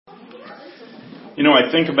You know,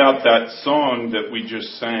 I think about that song that we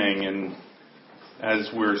just sang, and as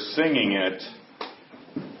we're singing it,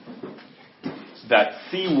 that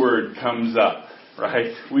C word comes up,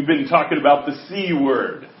 right? We've been talking about the C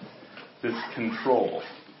word, this control,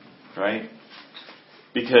 right?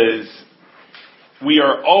 Because we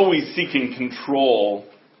are always seeking control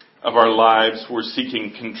of our lives. We're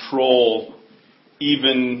seeking control,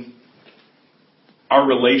 even our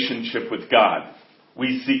relationship with God.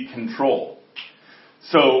 We seek control.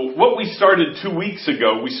 So what we started 2 weeks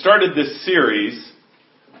ago, we started this series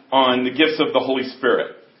on the gifts of the Holy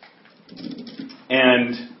Spirit.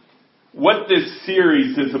 And what this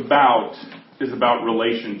series is about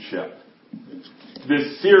relationship.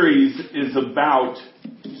 This series is about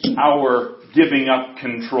our giving up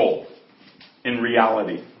control in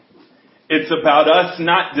reality. It's about us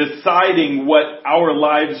not deciding what our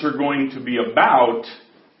lives are going to be about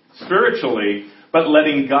spiritually, but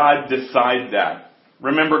letting God decide that.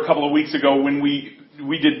 Remember a couple of weeks ago when we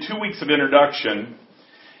did 2 weeks of introduction,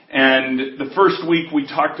 and the first week we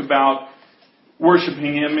talked about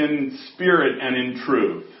worshiping Him in spirit and in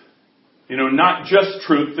truth. You know, not just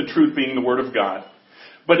truth, the truth being the Word of God,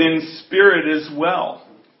 but in spirit as well.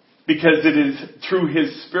 Because it is through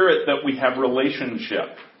His Spirit that we have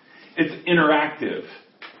relationship. It's interactive.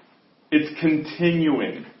 It's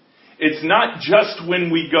continuing. It's not just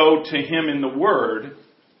when we go to Him in the Word,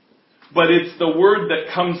 but it's the Word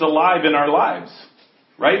that comes alive in our lives.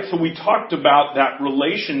 Right? So we talked about that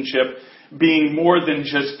relationship being more than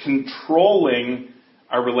just controlling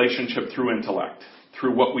our relationship through intellect,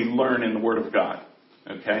 through what we learn in the Word of God.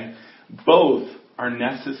 Okay? Both are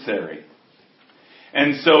necessary.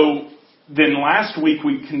 And so then last week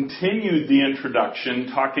we continued the introduction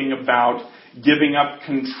talking about giving up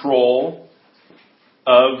control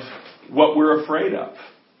of what we're afraid of.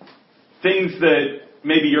 Things that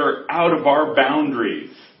maybe are out of our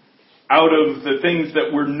boundaries, out of the things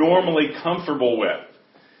that we're normally comfortable with.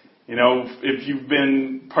 You know, if you've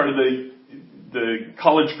been part of the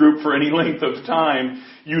college group for any length of time,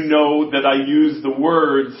 you know that I use the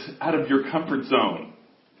words out of your comfort zone.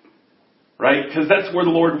 Right? Because that's where the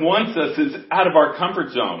Lord wants us, is out of our comfort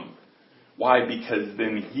zone. Why? Because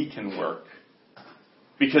then He can work.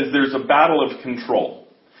 Because there's a battle of control.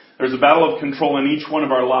 There's a battle of control in each one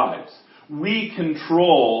of our lives. We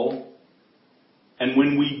control, and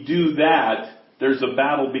when we do that, there's a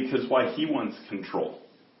battle because why? He wants control.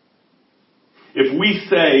 If we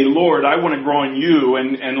say, Lord, I want to grow in you,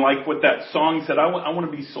 and like what that song said, I want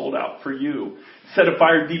to be sold out for you. Set a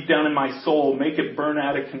fire deep down in my soul, make it burn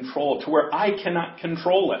out of control to where I cannot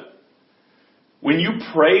control it. When you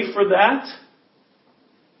pray for that,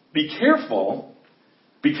 be careful,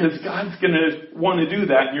 because God's going to want to do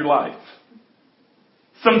that in your life.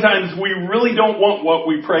 Sometimes we really don't want what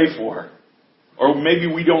we pray for. Or maybe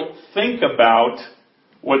we don't think about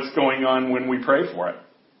what's going on when we pray for it.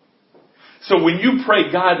 So when you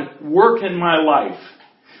pray, God, work in my life,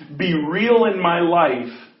 be real in my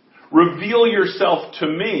life, reveal yourself to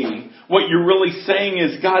me, what you're really saying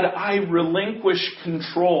is, God, I relinquish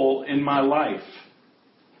control in my life.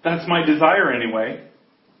 That's my desire anyway.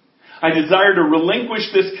 I desire to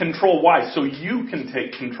relinquish this control. Why? So you can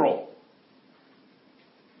take control.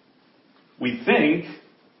 We think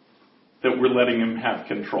that we're letting Him have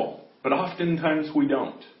control, but oftentimes we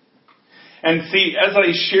don't. And see, as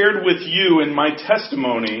I shared with you in my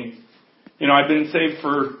testimony, you know, I've been saved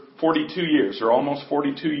for 42 years, or almost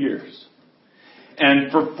 42 years.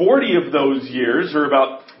 And for 40 of those years, or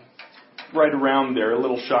about right around there, a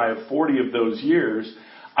little shy of 40 of those years,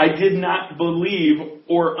 I did not believe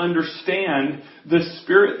or understand the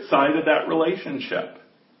spirit side of that relationship.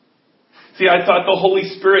 See, I thought the Holy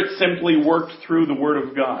Spirit simply worked through the Word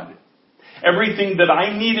of God. Everything that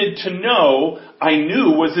I needed to know, I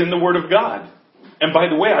knew was in the Word of God. And by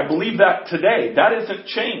the way, I believe that today. That hasn't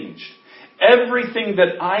changed. Everything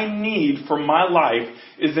that I need for my life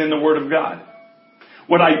is in the Word of God.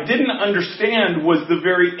 What I didn't understand was the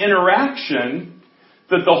very interaction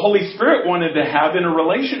that the Holy Spirit wanted to have in a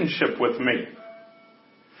relationship with me.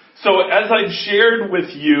 So as I've shared with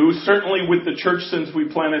you, certainly with the church since we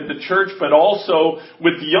planted the church, but also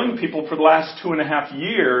with the young people for the last 2.5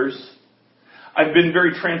 years, I've been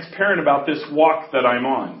very transparent about this walk that I'm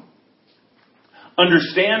on.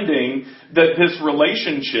 Understanding that this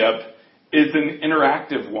relationship is an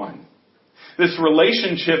interactive one. This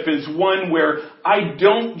relationship is one where I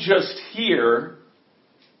don't just hear,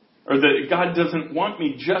 or that God doesn't want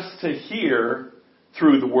me just to hear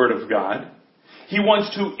through the Word of God. He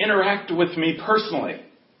wants to interact with me personally.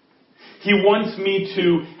 He wants me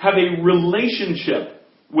to have a relationship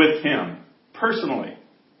with Him personally.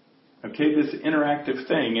 Okay, this interactive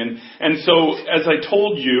thing. And so, as I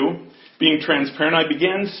told you, being transparent, I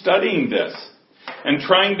began studying this and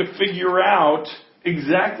trying to figure out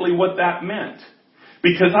exactly what that meant.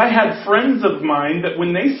 Because I had friends of mine that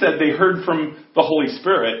when they said they heard from the Holy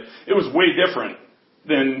Spirit, it was way different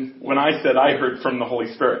than when I said I heard from the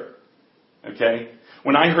Holy Spirit. Okay?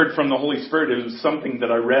 When I heard from the Holy Spirit, it was something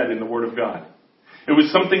that I read in the Word of God. It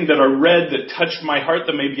was something that I read that touched my heart,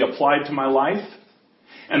 that maybe applied to my life.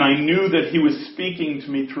 And I knew that He was speaking to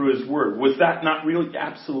me through His Word. Was that not real?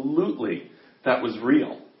 Absolutely. That was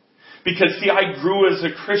real. Because, see, I grew as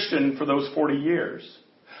a Christian for those 40 years.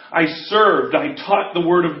 I served. I taught the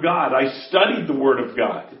Word of God. I studied the Word of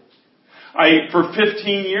God. I, for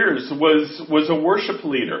 15 years, was a worship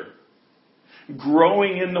leader.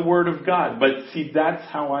 Growing in the Word of God. But, see, that's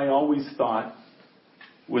how I always thought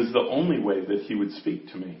was the only way that He would speak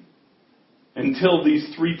to me. Until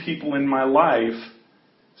these three people in my life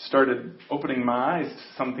started opening my eyes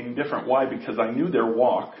to something different. Why? Because I knew their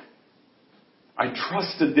walk. I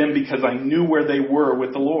trusted them because I knew where they were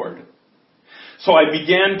with the Lord. So I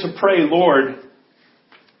began to pray, Lord,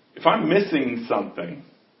 if I'm missing something,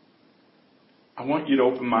 I want you to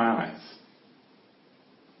open my eyes.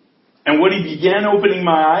 And what He began opening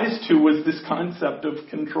my eyes to was this concept of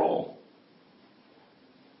control.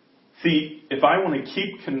 See, if I want to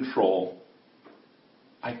keep control,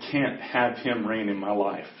 I can't have Him reign in my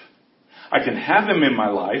life. I can have Him in my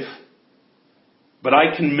life, but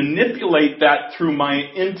I can manipulate that through my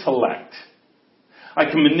intellect. I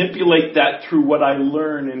can manipulate that through what I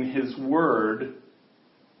learn in His Word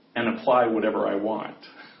and apply whatever I want.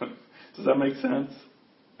 Does that make sense?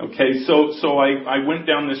 Okay, so I went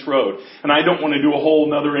down this road. And I don't want to do a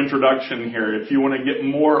whole other introduction here. If you want to get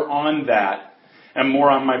more on that, and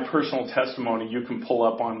more on my personal testimony, you can pull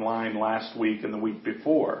up online last week and the week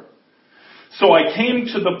before. So I came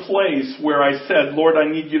to the place where I said, Lord,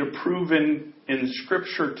 I need you to prove in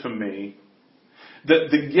Scripture to me that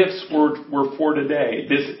the gifts were for today.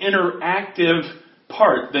 This interactive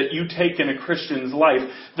part that you take in a Christian's life,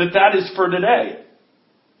 that is for today.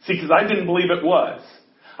 See, because I didn't believe it was.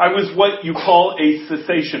 I was what you call a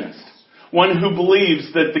cessationist. One who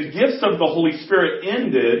believes that the gifts of the Holy Spirit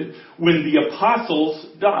ended when the apostles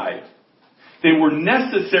died. They were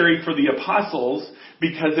necessary for the apostles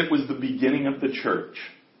because it was the beginning of the church.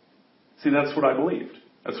 See, that's what I believed.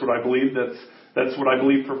 That's what I believed. That's what I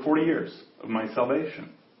believed for 40 years of my salvation.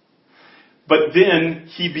 But then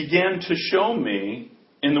He began to show me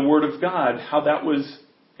in the Word of God how that was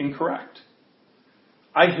incorrect.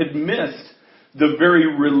 I had missed the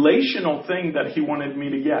very relational thing that He wanted me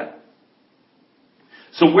to get.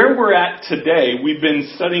 So where we're at today, we've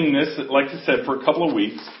been studying this, like I said, for a couple of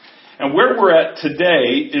weeks. And where we're at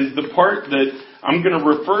today is the part that I'm going to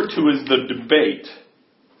refer to as the debate.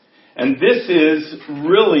 And this is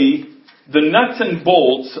really the nuts and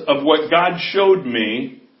bolts of what God showed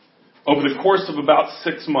me over the course of about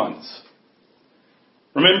 6 months.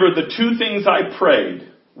 Remember the two things I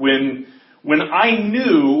prayed when I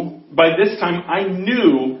knew, by this time I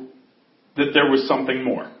knew that there was something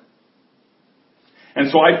more. And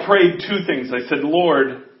so I prayed two things. I said,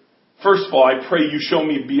 Lord, first of all, I pray you show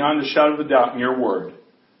me beyond a shadow of a doubt in your word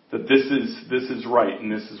that this is right and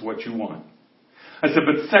this is what you want. I said,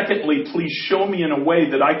 but secondly, please show me in a way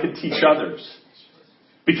that I could teach others.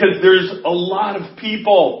 Because there's a lot of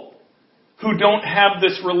people who don't have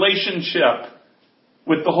this relationship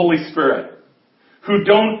with the Holy Spirit, who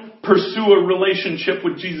don't pursue a relationship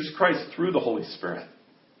with Jesus Christ through the Holy Spirit.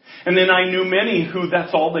 And then I knew many who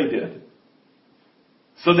that's all they did.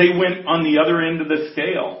 So they went on the other end of the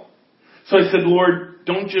scale. So I said, Lord,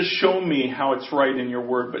 don't just show me how it's right in your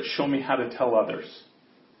word, but show me how to tell others.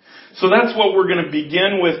 So that's what we're going to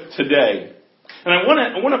begin with today. And I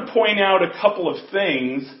want to point out a couple of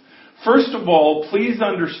things. First of all, please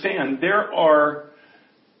understand there are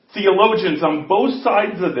theologians on both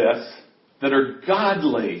sides of this that are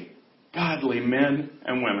godly men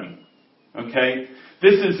and women. Okay?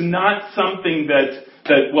 This is not something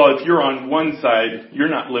that, well, if you're on one side, you're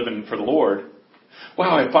not living for the Lord.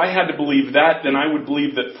 Wow, if I had to believe that, then I would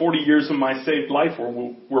believe that 40 years of my saved life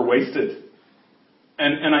were wasted.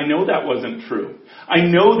 And I know that wasn't true. I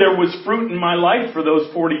know there was fruit in my life for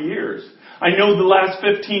those 40 years. I know the last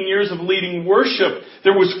 15 years of leading worship,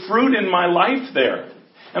 there was fruit in my life there.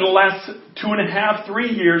 And the last 2.5, 3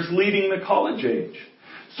 years leading the college age.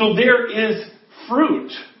 So there is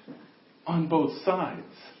fruit on both sides.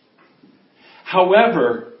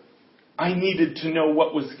 However, I needed to know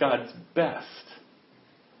what was God's best.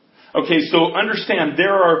 Okay, so understand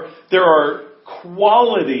there are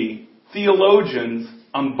quality theologians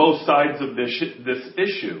on both sides of this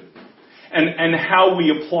issue. and how we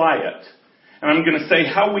apply it. And I'm going to say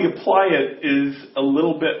how we apply it is a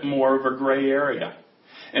little bit more of a gray area.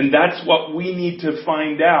 And that's what we need to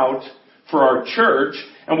find out for our church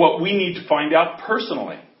and what we need to find out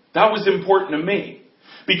personally. That was important to me.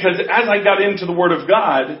 Because as I got into the Word of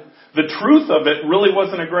God, the truth of it really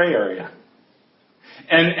wasn't a gray area.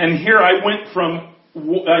 And here I went from,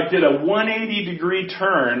 I did a 180-degree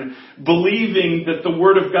turn, believing that the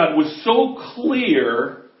Word of God was so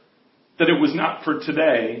clear that it was not for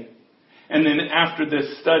today. And then after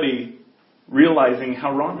this study, realizing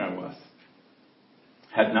how wrong I was.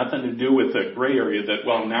 Had nothing to do with the gray area that,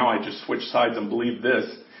 well, now I just switch sides and believe this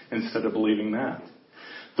instead of believing that.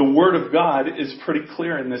 The Word of God is pretty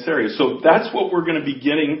clear in this area. So that's what we're going to be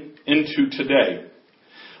getting into today.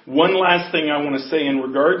 One last thing I want to say in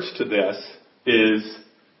regards to this is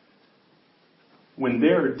when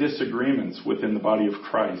there are disagreements within the body of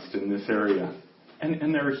Christ in this area,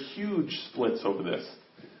 and there are huge splits over this.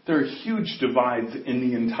 There are huge divides in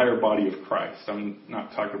the entire body of Christ. I'm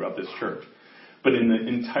not talking about this church. But in the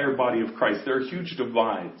entire body of Christ, there are huge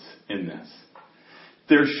divides in this.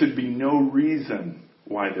 There should be no reason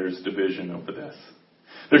why there's division over this.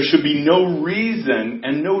 There should be no reason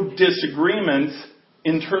and no disagreements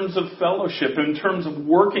in terms of fellowship, in terms of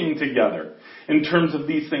working together, in terms of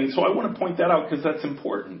these things. So I want to point that out because that's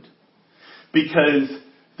important. Because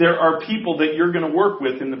there are people that you're going to work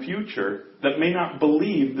with in the future that may not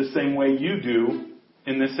believe the same way you do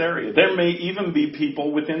in this area. There may even be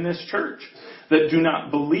people within this church that do not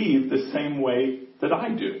believe the same way that I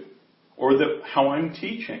do or that how I'm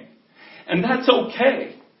teaching. And that's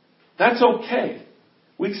okay. That's okay.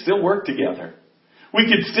 We can still work together. We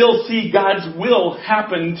could still see God's will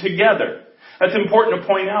happen together. That's important to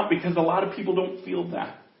point out because a lot of people don't feel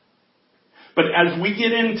that. But as we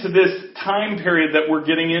get into this time period that we're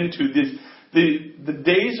getting into, the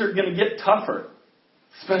days are going to get tougher,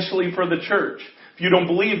 especially for the church. If you don't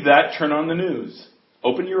believe that, turn on the news.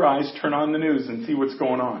 Open your eyes, turn on the news, and see what's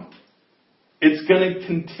going on. It's going to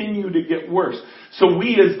continue to get worse. So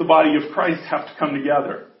we as the body of Christ have to come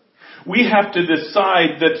together. We have to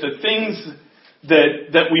decide that the things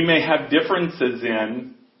that we may have differences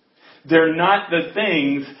in, they're not the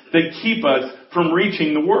things that keep us from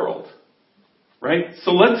reaching the world. Right?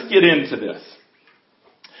 So let's get into this.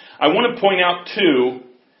 I want to point out too,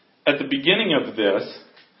 at the beginning of this,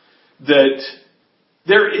 that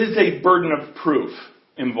there is a burden of proof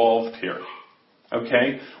involved here.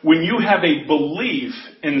 Okay? When you have a belief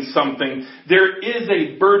in something, there is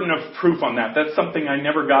a burden of proof on that. That's something I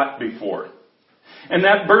never got before. And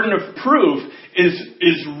that burden of proof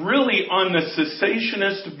is really on the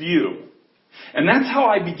cessationist view. And that's how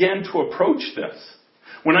I began to approach this.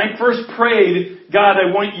 When I first prayed, God,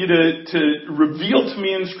 I want you to reveal to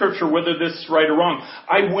me in Scripture whether this is right or wrong,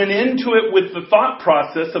 I went into it with the thought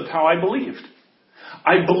process of how I believed.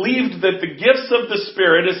 I believed that the gifts of the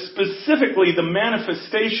Spirit, specifically the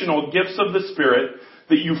manifestational gifts of the Spirit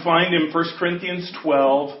that you find in 1 Corinthians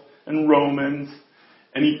 12 and Romans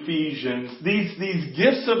and Ephesians, these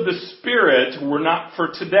gifts of the Spirit were not for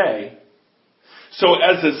today. So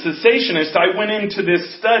as a cessationist, I went into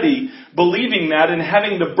this study believing that and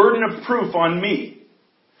having the burden of proof on me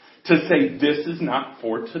to say this is not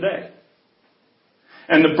for today.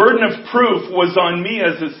 And the burden of proof was on me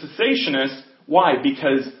as a cessationist. Why?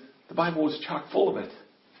 Because the Bible was chock full of it.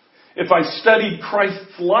 If I studied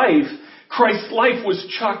Christ's life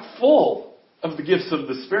was chock full of the gifts of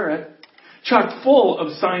the Spirit, chock full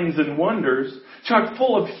of signs and wonders, chock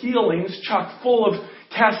full of healings, chock full of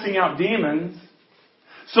casting out demons.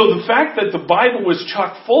 So the fact that the Bible was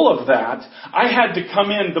chock full of that, I had to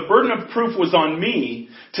come in, the burden of proof was on me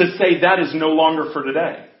to say that is no longer for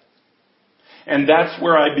today. And that's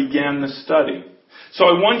where I began the study. So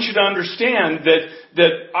I want you to understand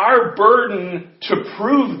that our burden to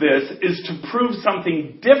prove this is to prove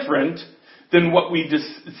something different than what we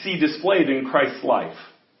see displayed in Christ's life.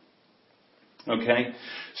 Okay?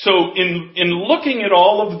 So in looking at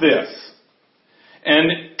all of this,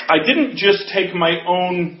 and I didn't just take my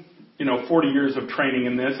own, 40 years of training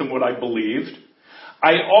in this and what I believed.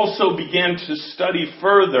 I also began to study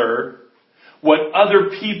further what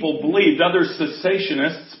other people believed, other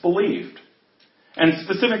cessationists believed. And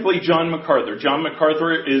specifically John MacArthur. John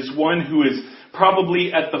MacArthur is one who is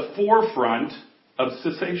probably at the forefront of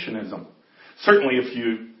cessationism. Certainly if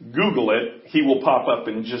you Google it, he will pop up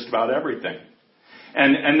in just about everything.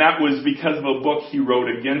 And that was because of a book he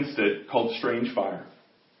wrote against it called Strange Fire.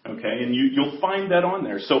 Okay, and you'll find that on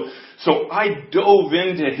there. So I dove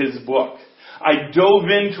into his book. I dove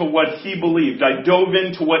into what he believed. I dove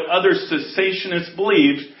into what other cessationists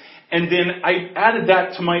believed. And then I added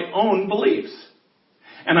that to my own beliefs.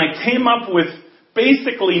 And I came up with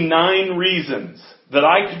basically 9 reasons that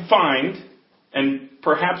I could find, and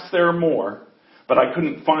perhaps there are more, but I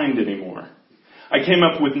couldn't find any more. I came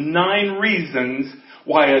up with 9 reasons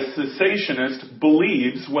why a cessationist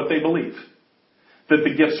believes what they believe. That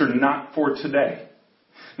the gifts are not for today.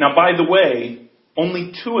 Now, by the way,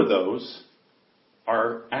 only 2 of those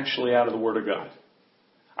are actually out of the Word of God.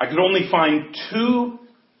 I could only find 2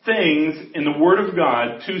 things in the Word of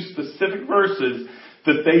God, 2 specific verses,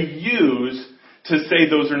 that they use to say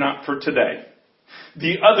those are not for today.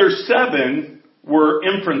 The other 7 were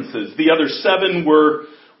inferences. The other 7 were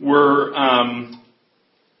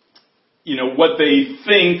what they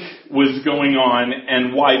think was going on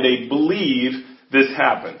and why they believe this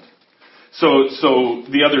happened. So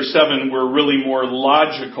the other 7 were really more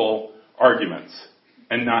logical arguments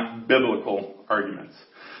and not biblical arguments.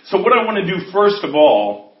 So what I want to do first of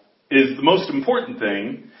all is the most important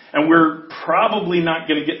thing, and we're probably not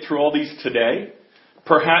going to get through all these today.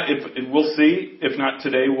 Perhaps, we'll see. If not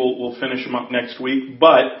today, we'll finish them up next week.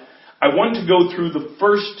 But I want to go through the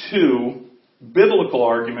first 2 biblical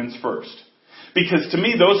arguments first. Because to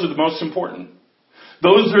me, those are the most important.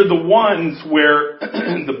 Those are the ones where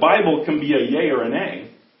the Bible can be a yay or an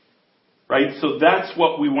A. Right? So that's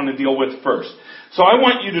what we want to deal with first. So I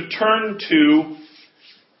want you to turn to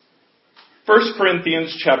 1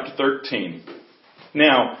 Corinthians chapter 13.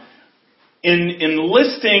 Now, in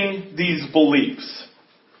listing these beliefs,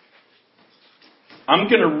 I'm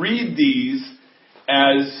going to read these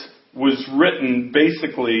as was written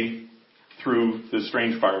basically through the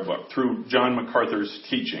Strange Fire book, through John MacArthur's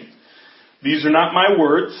teaching. These are not my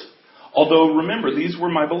words, although remember, these were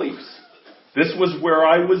my beliefs. This was where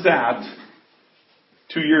I was at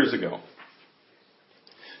 2 years ago.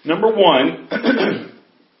 Number 1,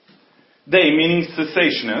 they, meaning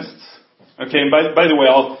cessationists. Okay, and by the way,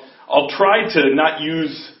 I'll try to not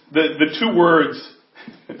use the 2 words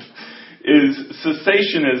is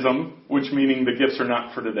cessationism, which meaning the gifts are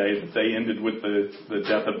not for today, that they ended with the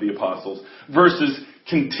death of the apostles, versus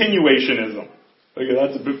continuationism. Okay,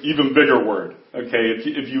 that's an even bigger word. Okay,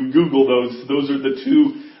 if you Google those are the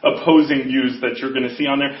 2 opposing views that you're going to see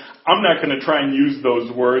on there. I'm not going to try and use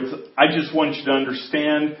those words. I just want you to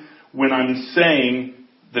understand when I'm saying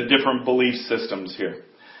the different belief systems here.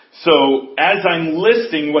 So, as I'm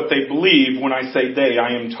listing what they believe, when I say they,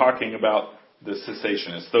 I am talking about the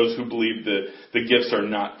cessationists, those who believe the gifts are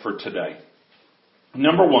not for today.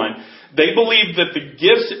 Number 1, they believe that the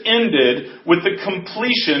gifts ended with the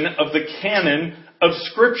completion of the canon of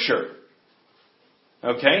Scripture.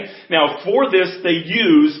 Okay? Now, for this, they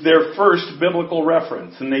use their first biblical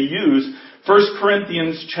reference, and they use 1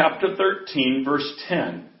 Corinthians chapter 13, verse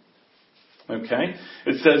 10. Okay?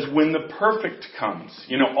 It says, when the perfect comes.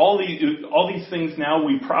 All these things now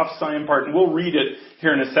we prophesy in part, and we'll read it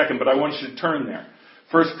here in a second, but I want you to turn there.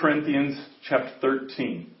 1 Corinthians chapter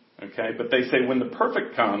 13. Okay? But they say, when the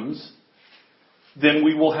perfect comes, then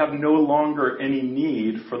we will have no longer any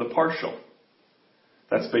need for the partial.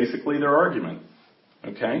 That's basically their argument.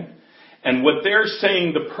 Okay? And what they're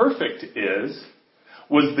saying the perfect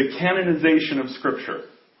was the canonization of Scripture.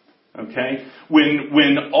 Okay?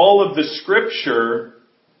 When all of the Scripture,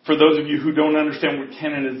 for those of you who don't understand what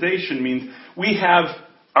canonization means, we have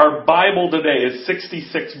our Bible today is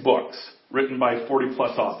 66 books written by 40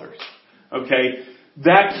 plus authors. Okay?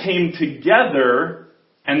 That came together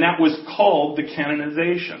and that was called the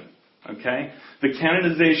canonization. Okay? The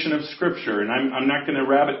canonization of Scripture. And I'm not going to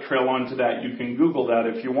rabbit trail onto that. You can Google that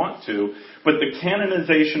if you want to. But the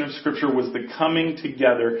canonization of Scripture was the coming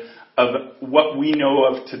together of what we know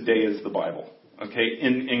of today as the Bible. Okay?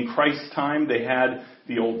 In Christ's time, they had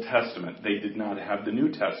the Old Testament. They did not have the New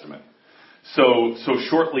Testament. So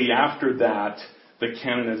shortly after that, the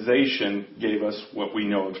canonization gave us what we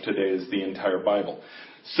know of today as the entire Bible.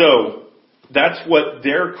 So, that's what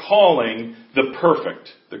they're calling the perfect,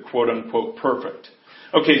 the quote-unquote perfect.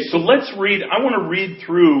 Okay, so let's read, I want to read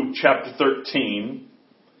through chapter 13,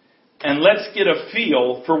 and let's get a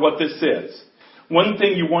feel for what this is. One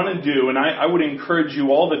thing you want to do, and I would encourage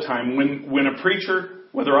you all the time, when a preacher,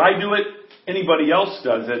 whether I do it, anybody else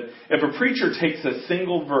does it, if a preacher takes a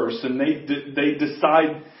single verse and they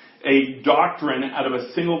decide a doctrine out of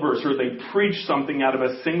a single verse, or they preach something out of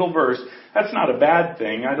a single verse, that's not a bad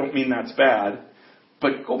thing. I don't mean that's bad.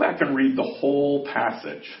 But go back and read the whole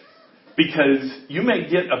passage. Because you may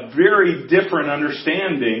get a very different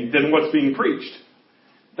understanding than what's being preached.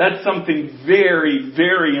 That's something very,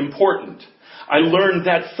 very important. I learned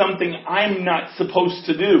that's something I'm not supposed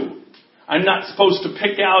to do. I'm not supposed to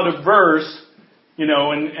pick out a verse,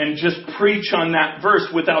 and just preach on that verse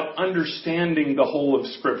without understanding the whole of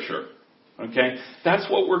Scripture. Okay? That's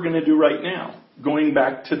what we're going to do right now. Going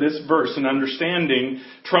back to this verse and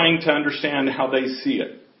trying to understand how they see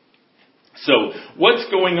it. So, what's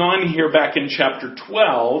going on here back in chapter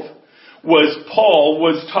 12 was Paul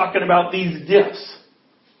was talking about these gifts.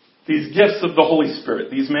 These gifts of the Holy Spirit.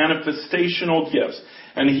 These manifestational gifts.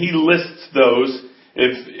 And he lists those.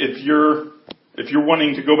 If you're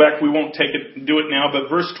wanting to go back, we won't do it now, but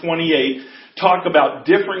verse 28 talk about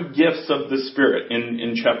different gifts of the Spirit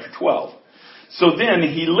in chapter 12. So then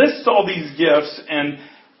he lists all these gifts and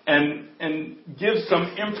gives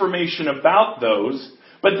some information about those,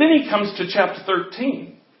 but then he comes to chapter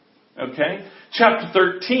 13. Okay? Chapter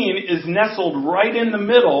 13 is nestled right in the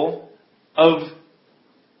middle of,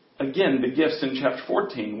 again, the gifts in chapter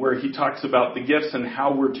 14, where he talks about the gifts and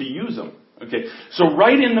how we're to use them. Okay, so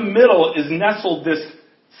right in the middle is nestled this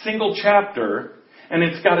single chapter, and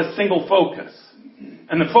it's got a single focus.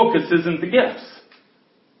 And the focus isn't the gifts.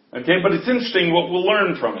 Okay, but it's interesting what we'll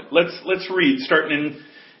learn from it. Let's read, starting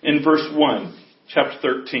in verse 1, chapter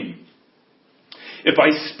 13. If I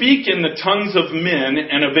speak in the tongues of men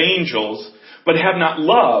and of angels, but have not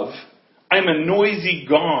love, I am a noisy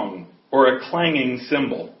gong or a clanging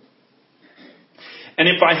cymbal. And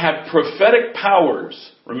if I have prophetic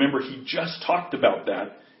powers, remember he just talked about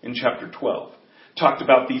that in chapter 12. Talked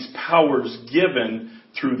about these powers given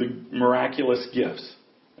through the miraculous gifts.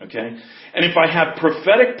 Okay? And if I have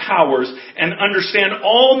prophetic powers and understand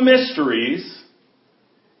all mysteries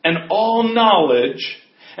and all knowledge,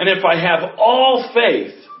 and if I have all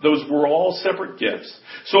faith, those were all separate gifts,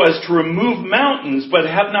 so as to remove mountains but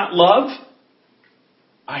have not love,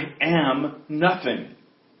 I am nothing.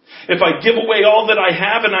 If I give away all that I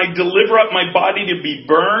have and I deliver up my body to be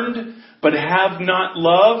burned, but have not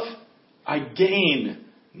love, I gain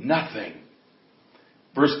nothing.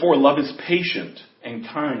 Verse 4, love is patient and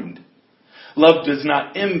kind. Love does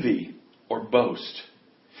not envy or boast.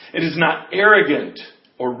 It is not arrogant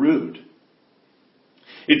or rude.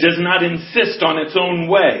 It does not insist on its own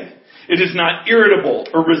way. It is not irritable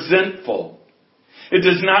or resentful. It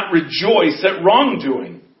does not rejoice at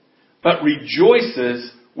wrongdoing, but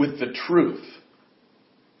rejoices with the truth.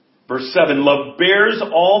 Verse 7, love bears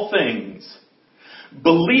all things,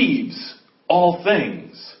 believes all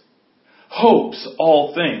things, hopes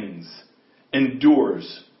all things,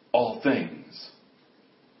 endures all things.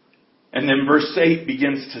 And then verse 8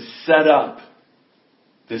 begins to set up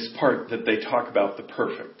this part that they talk about, the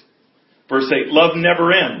perfect. Verse 8, love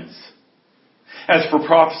never ends. As for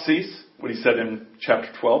prophecies, what he said in chapter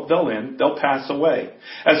 12, they'll end, they'll pass away.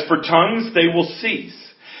 As for tongues, they will cease.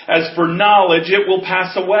 As for knowledge, it will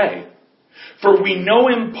pass away. For we know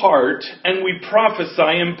in part, and we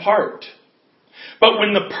prophesy in part. But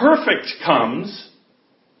when the perfect comes,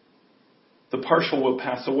 the partial will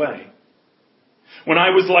pass away. When I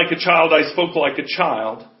was like a child, I spoke like a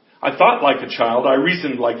child. I thought like a child. I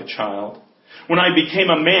reasoned like a child. When I became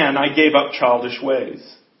a man, I gave up childish ways.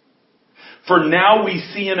 For now we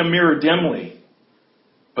see in a mirror dimly,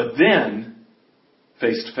 but then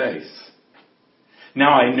face to face.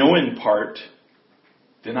 Now I know in part,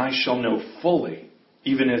 then I shall know fully,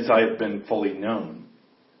 even as I have been fully known.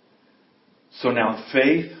 So now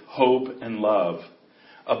faith, hope, and love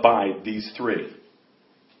abide, these three.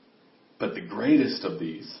 But the greatest of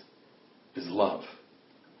these is love.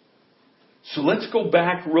 So let's go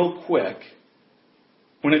back real quick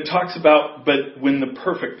when it talks about, but when the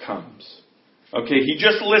perfect comes. Okay, he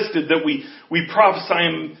just listed that we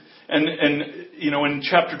prophesy and in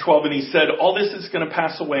chapter 12, and he said, all this is going to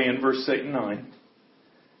pass away in verse 8 and 9.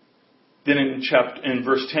 Then in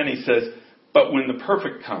verse 10 he says, but when the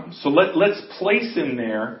perfect comes. So let's place in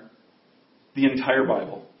there the entire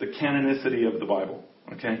Bible, the canonicity of the Bible.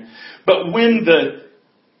 Okay? But when the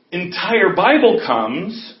entire Bible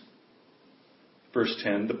comes, verse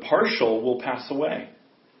 10, the partial will pass away.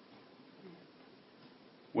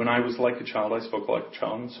 When I was like a child, I spoke like a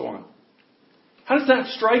child, and so on. How does that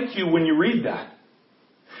strike you when you read that?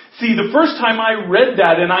 See, the first time I read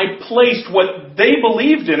that and I placed what they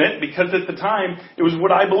believed in it, because at the time it was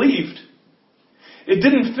what I believed, it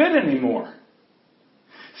didn't fit anymore.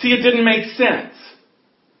 See, it didn't make sense.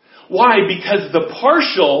 Why? Because the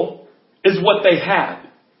partial is what they had.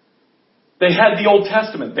 They had the Old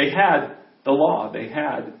Testament. They had the law. They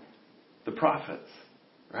had the prophets.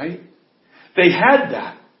 Right? They had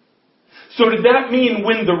that. So did that mean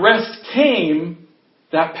when the rest came,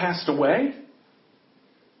 that passed away?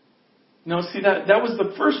 No, see, that was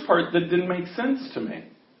the first part that didn't make sense to me.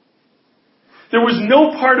 There was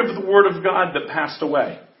no part of the Word of God that passed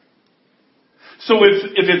away. So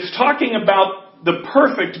if it's talking about the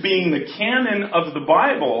perfect being the canon of the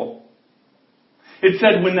Bible, it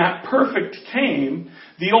said when that perfect came,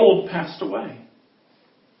 the old passed away.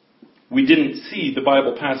 We didn't see the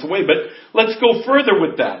Bible pass away, but let's go further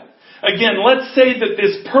with that. Again, let's say that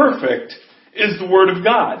this perfect is the Word of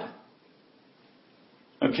God.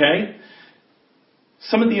 Okay?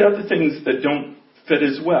 Some of the other things that don't fit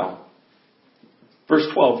as well. Verse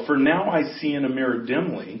 12, for now I see in a mirror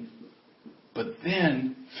dimly, but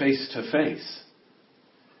then face to face.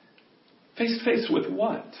 Face to face with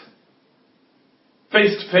what?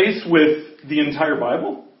 Face to face with the entire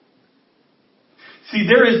Bible? See,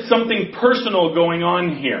 there is something personal going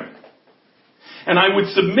on here. And I would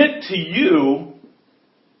submit to you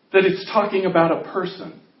that it's talking about a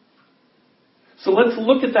person. So let's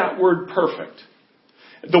look at that word perfect.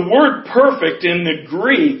 The word perfect in the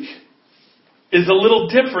Greek is a little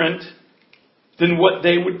different than what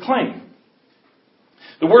they would claim.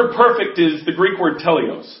 The word perfect is the Greek word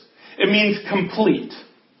teleos. It means complete.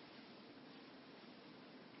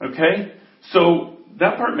 Okay? So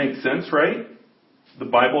that part makes sense, right? The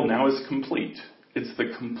Bible now is complete. It's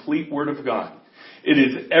the complete Word of God. It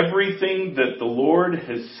is everything that the Lord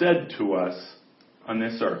has said to us on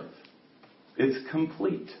this earth. It's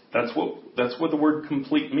complete. That's what the word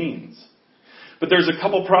complete means. But there's a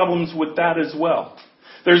couple problems with that as well.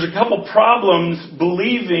 There's a couple problems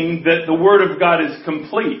believing that the Word of God is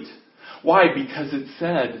complete. Why? Because it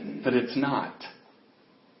said that it's not.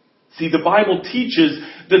 See, the Bible teaches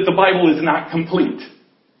that the Bible is not complete.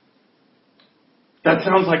 That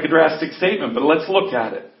sounds like a drastic statement, but let's look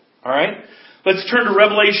at it. All right? Let's turn to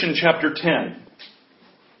Revelation chapter 10.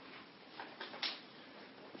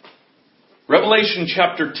 Revelation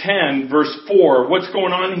chapter 10, verse 4. What's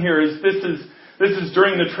going on here is this is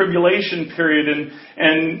during the tribulation period,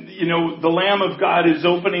 and you know, the Lamb of God is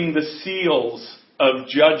opening the seals of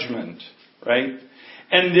judgment, right?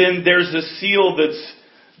 And then there's a seal that's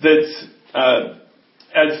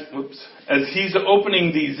as he's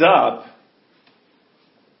opening these up,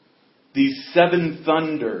 these seven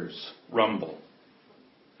thunders rumble.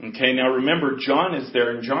 Okay, now remember, John is there,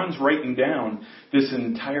 and John's writing down this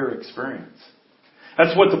entire experience.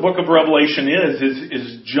 That's what the book of Revelation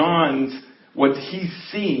is John's, what he's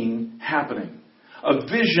seeing happening. A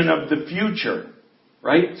vision of the future,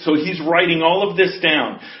 right? So he's writing all of this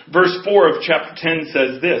down. Verse 4 of chapter 10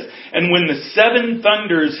 says this, and when the seven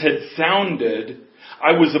thunders had sounded,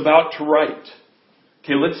 I was about to write.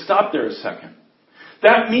 Okay, let's stop there a second.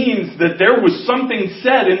 That means that there was something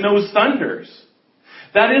said in those thunders.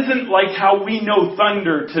 That isn't like how we know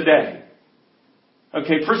thunder today.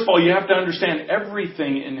 Okay, first of all, you have to understand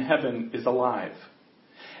everything in heaven is alive.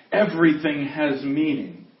 Everything has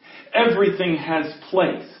meaning. Everything has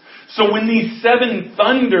place. So when these seven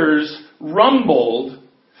thunders rumbled,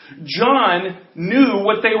 John knew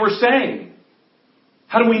what they were saying.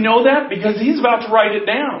 How do we know that? Because he's about to write it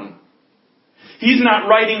down. He's not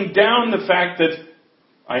writing down the fact that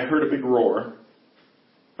I heard a big roar.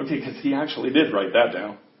 Okay, because he actually did write that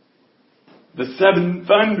down. The seven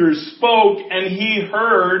thunders spoke, and he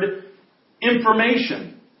heard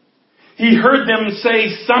information. He heard them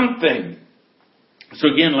say something. So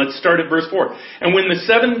again, let's start at verse 4. And when the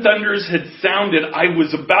seven thunders had sounded, I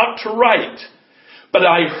was about to write, but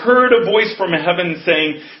I heard a voice from heaven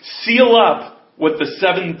saying, seal up what the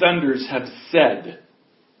seven thunders have said,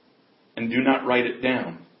 and do not write it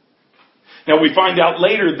down. Now we find out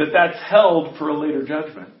later that that's held for a later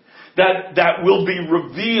judgment. That will be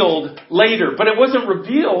revealed later. But it wasn't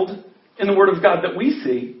revealed in the Word of God that we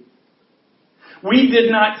see. We did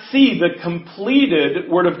not see the completed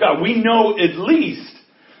Word of God. We know at least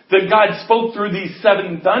that God spoke through these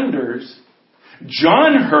seven thunders.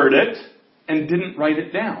 John heard it and didn't write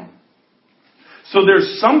it down. So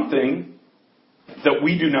there's something that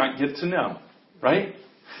we do not get to know, right?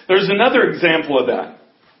 There's another example of that.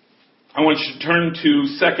 I want you to turn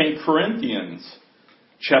to 2 Corinthians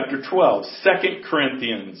chapter 12. 2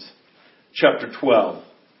 Corinthians chapter 12.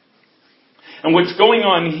 And what's going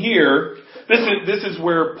on here, this is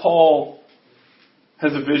where Paul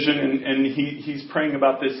has a vision, and he's praying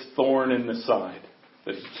about this thorn in the side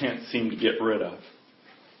that he can't seem to get rid of.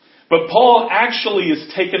 But Paul actually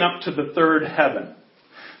is taken up to the third heaven.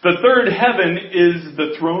 The third heaven is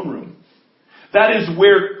the throne room. That is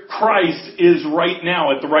where Christ is right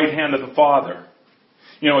now at the right hand of the Father.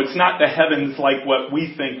 You know, it's not the heavens like what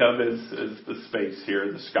we think of as the space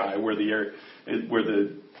here, the sky, where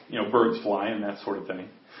the birds fly and that sort of thing.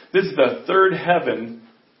 This is the third heaven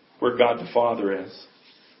where God the Father is.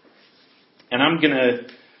 And I'm going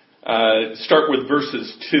to start with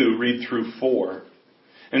verses 2, read through 4.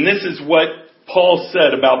 And this is what Paul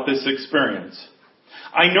said about this experience.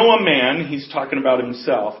 I know a man, he's talking about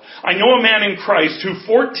himself, I know a man in Christ who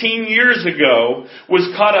 14 years ago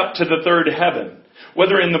was caught up to the third heaven.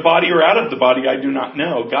 Whether in the body or out of the body, I do not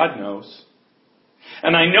know. God knows.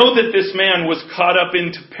 And I know that this man was caught up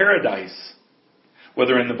into paradise.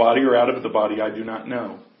 Whether in the body or out of the body, I do not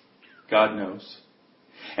know. God knows.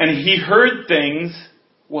 And he heard things,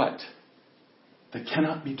 what? That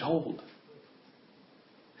cannot be told.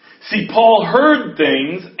 See, Paul heard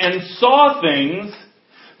things and saw things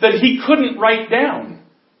that he couldn't write down.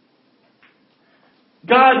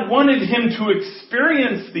 God wanted him to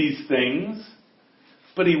experience these things,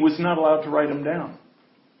 but he was not allowed to write them down.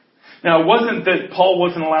 Now, it wasn't that Paul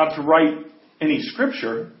wasn't allowed to write any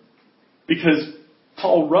scripture, because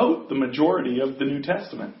Paul wrote the majority of the New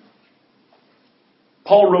Testament.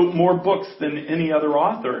 Paul wrote more books than any other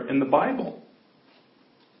author in the Bible.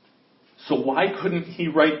 So why couldn't he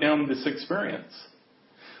write down this experience?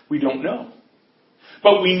 We don't know.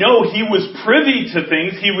 But we know he was privy to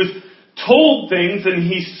things, he was told things, and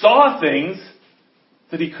he saw things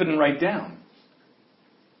that he couldn't write down.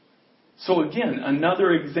 So again,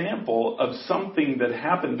 another example of something that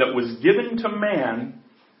happened that was given to man,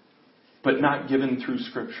 but not given through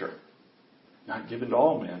Scripture. Not given to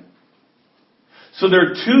all men. So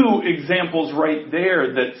there are two examples right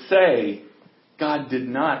there that say God did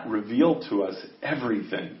not reveal to us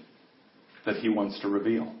everything that he wants to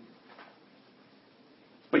reveal.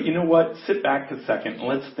 But you know what? Sit back a second and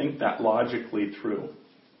let's think that logically through.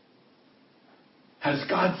 Has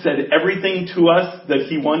God said everything to us that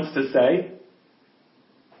he wants to say?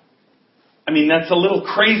 I mean, that's a little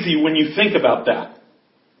crazy when you think about that.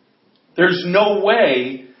 There's no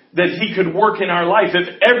way that he could work in our life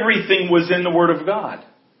if everything was in the Word of God.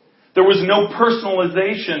 There was no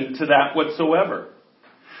personalization to that whatsoever.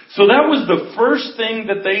 So that was the first thing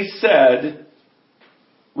that they said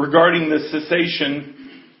regarding the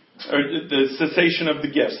cessation of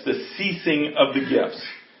the gifts, the ceasing of the gifts.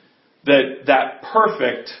 That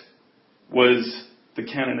perfect was the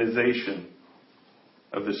canonization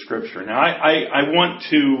of the Scripture. Now, I want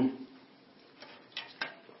to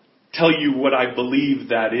tell you what I believe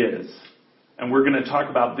that is. And we're going to talk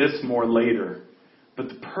about this more later. But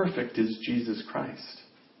the perfect is Jesus Christ.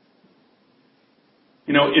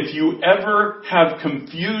 You know, if you ever have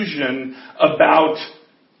confusion about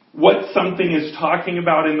what something is talking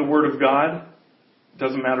about in the Word of God, it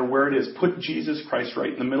doesn't matter where it is, put Jesus Christ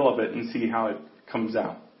right in the middle of it and see how it comes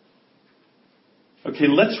out. Okay,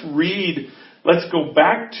 let's go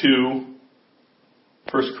back to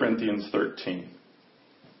 1 Corinthians 13.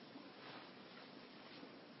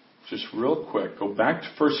 Just real quick, go back to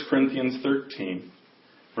 1 Corinthians 13.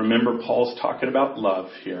 Remember, Paul's talking about love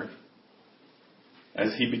here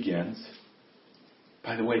as he begins.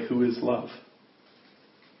 By the way, who is love?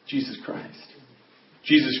 Jesus Christ.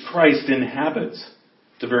 Jesus Christ inhabits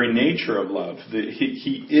the very nature of love.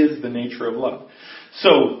 He is the nature of love.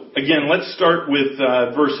 So, again, let's start with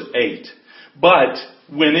verse 8. But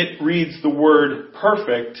when it reads the word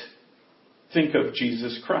perfect, think of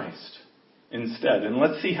Jesus Christ instead. And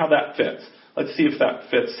let's see how that fits. Let's see if that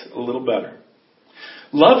fits a little better.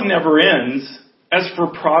 Love never ends. As for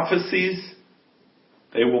prophecies,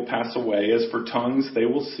 they will pass away. As for tongues, they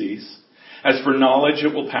will cease. As for knowledge,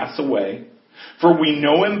 it will pass away. For we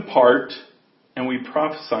know in part, and we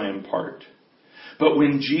prophesy in part. But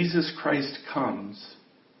when Jesus Christ comes,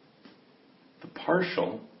 the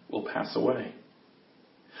partial will pass away.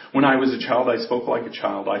 When I was a child, I spoke like a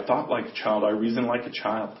child. I thought like a child. I reasoned like a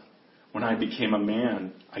child. When I became a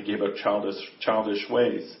man, I gave up childish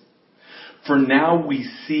ways. For now we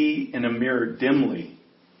see in a mirror dimly,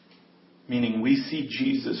 meaning we see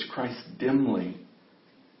Jesus Christ dimly,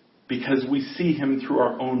 because we see him through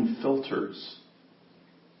our own filters.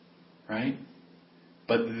 Right?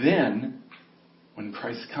 But then, when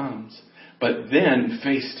Christ comes,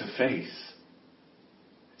 face to face.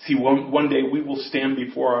 See, one day we will stand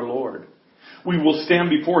before our Lord. We will stand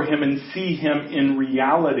before him and see him in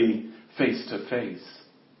reality face to face.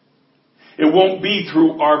 It won't be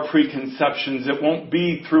through our preconceptions. It won't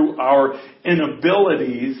be through our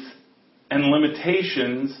inabilities and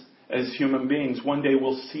limitations as human beings. One day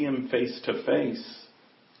we'll see him face to face.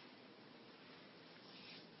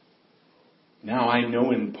 Now I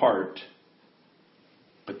know in part,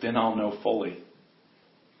 but then I'll know fully.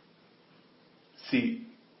 See,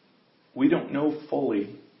 we don't know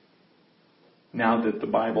fully now that the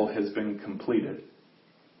Bible has been completed.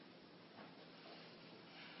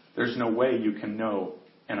 There's no way you can know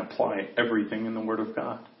and apply everything in the Word of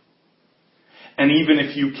God. And even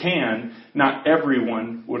if you can, not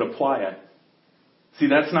everyone would apply it. See,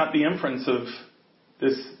 that's not the inference of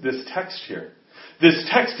this text here. This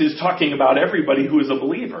text is talking about everybody who is a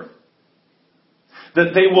believer.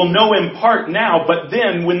 That they will know in part now, but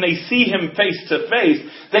then when they see Him face to face,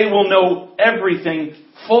 they will know everything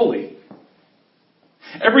fully.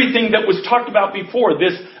 Everything that was talked about before,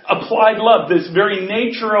 this applied love, this very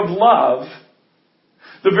nature of love,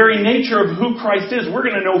 the very nature of who Christ is, we're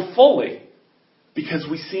going to know fully because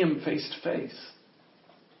we see Him face to face.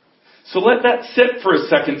 So let that sit for a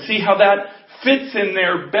second. See how that fits in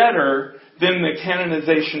there better than the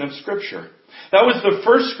canonization of Scripture. That was the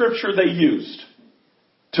first Scripture they used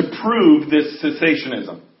to prove this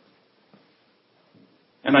cessationism.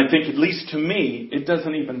 And I think, at least to me, it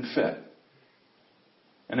doesn't even fit.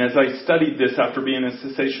 And as I studied this after being a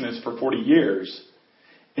cessationist for 40 years,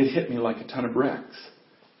 it hit me like a ton of bricks.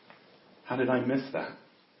 How did I miss that?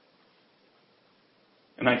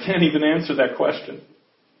 And I can't even answer that question.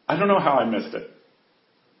 I don't know how I missed it.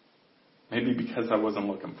 Maybe because I wasn't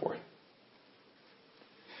looking for it.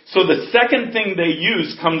 So the second thing they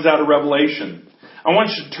use comes out of Revelation. I want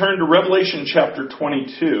you to turn to Revelation chapter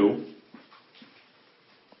 22.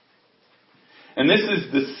 And this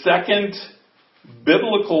is the second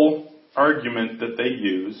biblical argument that they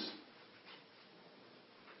use.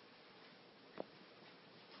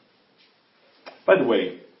 By the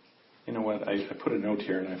way, you know what? I put a note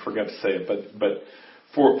here and I forgot to say it, but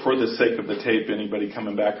for the sake of the tape, anybody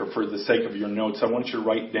coming back, or for the sake of your notes, I want you to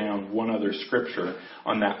write down one other scripture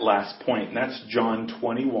on that last point, and that's John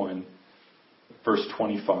 21, verse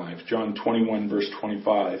 25. John 21, verse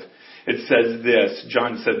 25. It says this,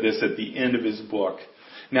 John said this at the end of his book.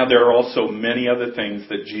 Now there are also many other things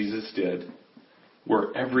that Jesus did.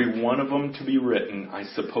 Were every one of them to be written, I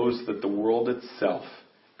suppose that the world itself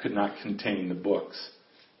could not contain the books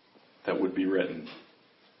that would be written.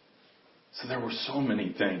 So there were so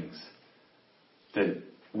many things that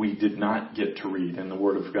we did not get to read in the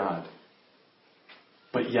Word of God,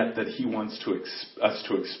 but yet that He wants us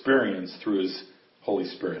to experience through His Holy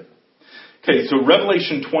Spirit. Okay, so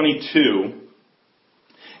Revelation 22,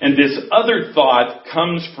 and this other thought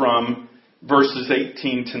comes from verses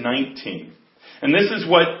 18 to 19. And this is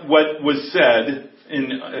what was said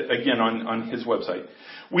again on his website.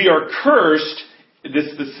 We are cursed. This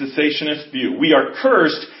is the cessationist view. We are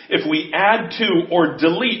cursed if we add to or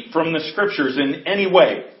delete from the Scriptures in any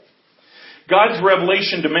way. God's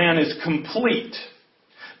revelation to man is complete.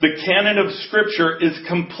 The canon of Scripture is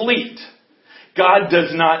complete. God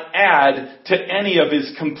does not add to any of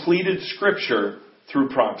His completed Scripture through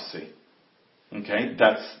prophecy. Okay,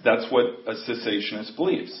 that's what a cessationist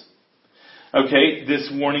believes. Okay,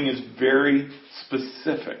 this warning is very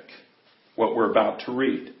specific, what we're about to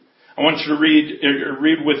read. I want you to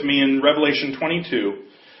read with me in Revelation 22,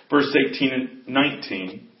 verse 18 and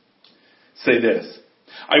 19. Say this.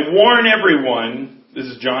 I warn everyone, this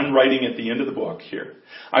is John writing at the end of the book here.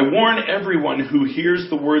 I warn everyone who hears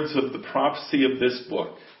the words of the prophecy of this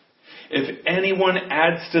book. If anyone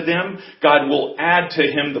adds to them, God will add to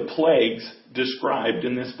him the plagues described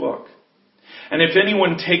in this book. And if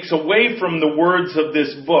anyone takes away from the words of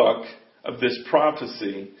this book, of this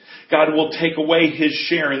prophecy, God will take away his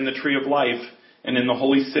share in the tree of life and in the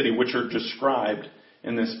holy city, which are described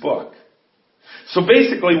in this book. So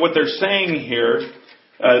basically what they're saying here,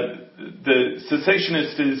 the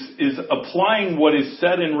cessationist is applying what is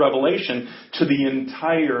said in Revelation to the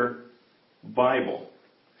entire Bible,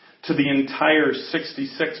 to the entire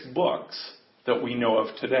 66 books that we know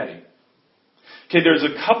of today. Okay, there's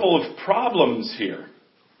a couple of problems here.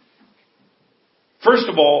 First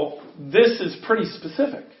of all, this is pretty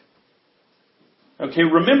specific. Okay,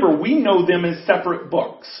 remember, we know them as separate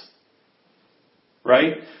books.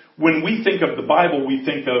 Right? When we think of the Bible, we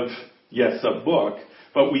think of, yes, a book,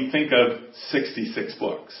 but we think of 66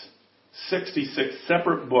 books. 66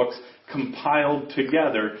 separate books compiled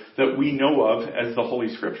together that we know of as the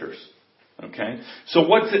Holy Scriptures. Okay? So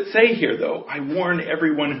what's it say here, though? I warn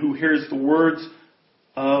everyone who hears the words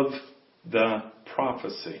of the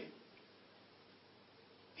prophecy.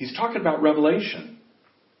 He's talking about Revelation.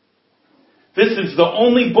 This is the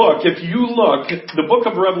only book, if you look, the book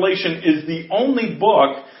of Revelation is the only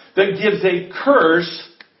book that gives a curse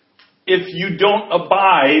if you don't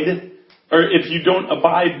abide, or if you don't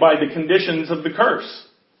abide by the conditions of the curse.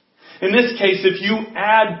 In this case, if you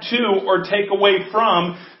add to or take away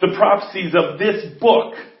from the prophecies of this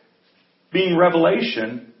book, being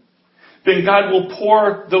Revelation, then God will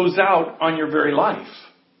pour those out on your very life.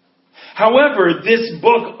 However, this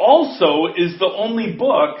book also is the only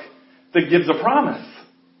book that gives a promise.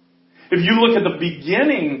 If you look at the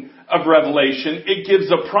beginning of Revelation, it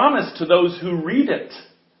gives a promise to those who read it.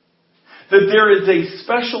 that there is a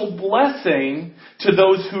special blessing to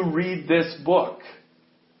those who read this book.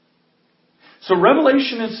 So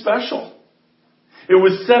Revelation is special. It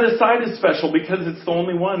was set aside as special because it's the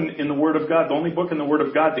only one in the Word of God, the only book in the Word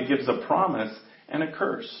of God that gives a promise and a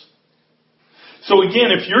curse. So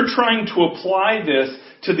again, if you're trying to apply this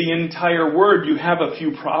to the entire Word, you have a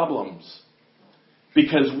few problems.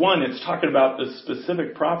 Because one, it's talking about the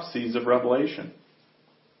specific prophecies of Revelation.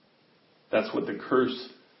 That's what the curse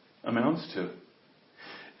amounts to.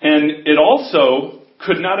 And it also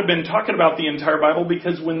could not have been talking about the entire Bible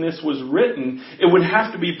because when this was written, it would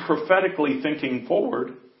have to be prophetically thinking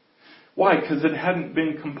forward. Why? Because it hadn't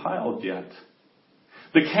been compiled yet.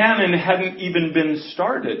 The canon hadn't even been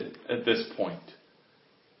started at this point.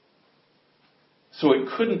 So it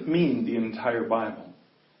couldn't mean the entire Bible.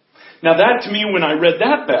 Now that to me, when I read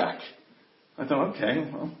that back, I thought, okay,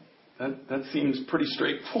 well, that seems pretty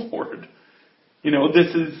straightforward.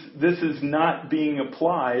 This is not being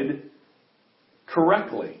applied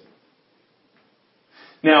correctly.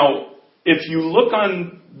 Now, if you look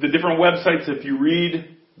on the different websites, if you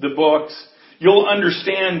read the books, you'll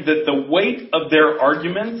understand that the weight of their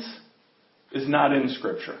arguments is not in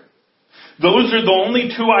Scripture. Those are the only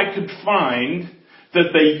two I could find that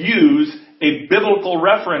they use a biblical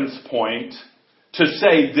reference point to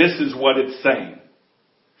say this is what it's saying.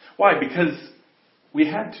 Why? Because we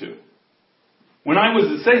had to. When I was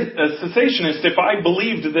a cessationist, if I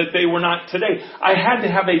believed that they were not today, I had to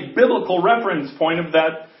have a biblical reference point of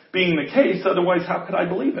that being the case. Otherwise, how could I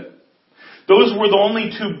believe it? Those were the only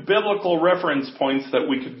two biblical reference points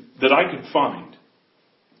that I could find.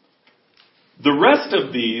 The rest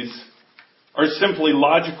of these are simply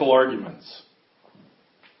logical arguments.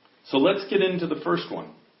 So let's get into the first one.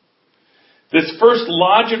 This first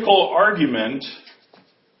logical argument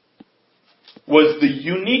was the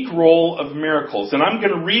unique role of miracles. And I'm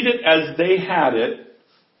going to read it as they had it,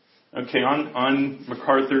 okay,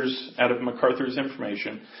 out of MacArthur's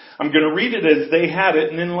information. I'm going to read it as they had it,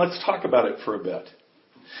 and then let's talk about it for a bit.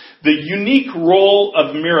 The unique role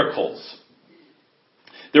of miracles.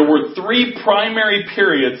 There were three primary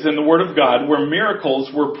periods in the Word of God where miracles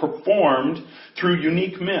were performed through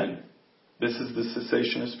unique men. This is the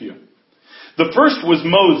cessationist view. The first was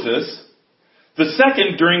Moses. The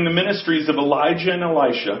second during the ministries of Elijah and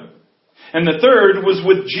Elisha. And the third was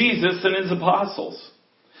with Jesus and his apostles.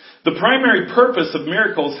 The primary purpose of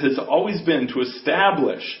miracles has always been to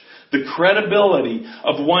establish the credibility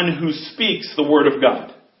of one who speaks the Word of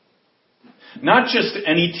God. Not just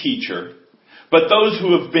any teacher, but those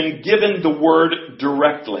who have been given the Word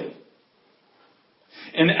directly.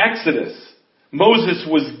 In Exodus, Moses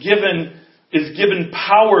is given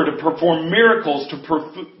power to perform miracles to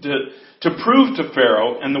prove to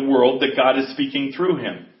Pharaoh and the world that God is speaking through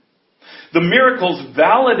him. The miracles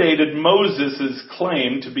validated Moses'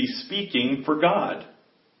 claim to be speaking for God.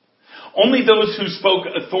 Only those who spoke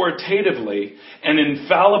authoritatively and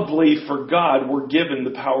infallibly for God were given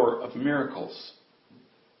the power of miracles.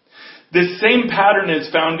 This same pattern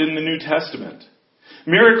is found in the New Testament.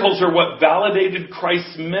 Miracles are what validated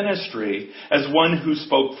Christ's ministry as one who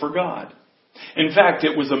spoke for God. In fact,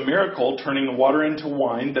 it was a miracle turning the water into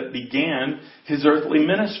wine that began his earthly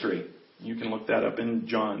ministry. You can look that up in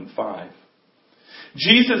John 5.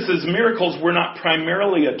 Jesus' miracles were not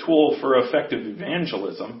primarily a tool for effective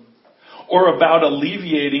evangelism or about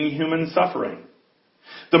alleviating human suffering.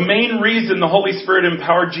 The main reason the Holy Spirit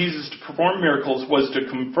empowered Jesus to perform miracles was to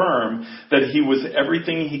confirm that he was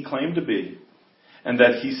everything he claimed to be and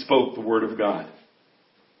that he spoke the Word of God.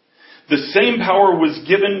 The same power was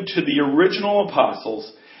given to the original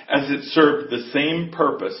apostles as it served the same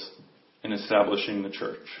purpose in establishing the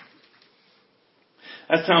church.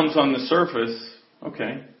 That sounds on the surface,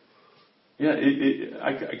 okay. Yeah,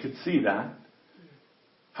 I could see that.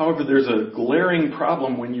 However, there's a glaring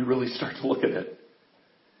problem when you really start to look at it.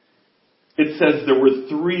 It says there were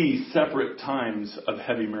 3 separate times of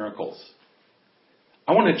heavy miracles.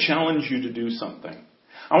 I want to challenge you to do something.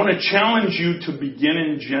 I want to challenge you to begin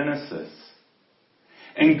in Genesis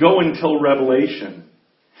and go until Revelation.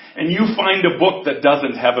 And you find a book that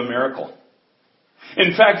doesn't have a miracle.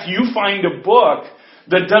 In fact, you find a book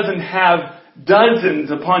that doesn't have dozens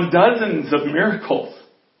upon dozens of miracles.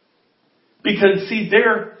 Because, see,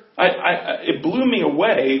 it blew me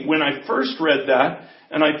away when I first read that,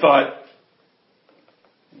 and I thought,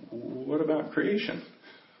 what about creation?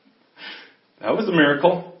 That was a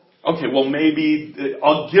miracle. Okay, well maybe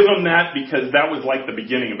I'll give them that because that was like the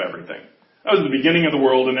beginning of everything. That was the beginning of the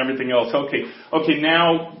world and everything else. Okay,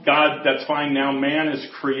 now God, that's fine. Now man is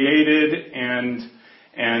created and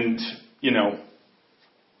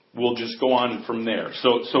we'll just go on from there.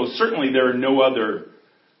 So certainly there are no other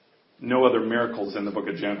miracles in the book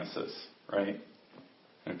of Genesis, right?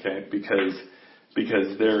 Okay,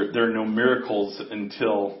 because there are no miracles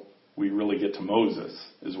until we really get to Moses,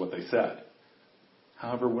 is what they said.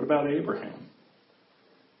 However, what about Abraham?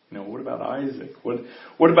 What about Isaac?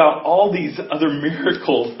 What about all these other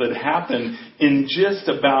miracles that happen in just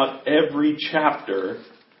about every chapter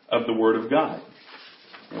of the Word of God?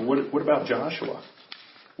 What about Joshua?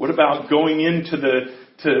 What about going into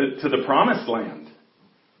the Promised Land?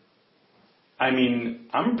 I mean,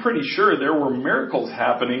 I'm pretty sure there were miracles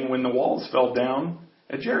happening when the walls fell down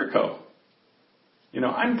at Jericho.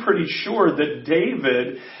 I'm pretty sure that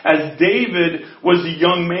David, as David was a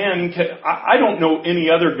young man, I don't know any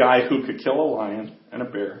other guy who could kill a lion and a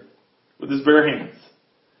bear with his bare hands.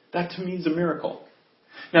 That to me is a miracle.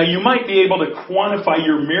 Now you might be able to quantify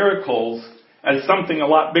your miracles as something a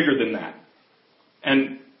lot bigger than that.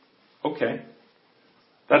 And, okay,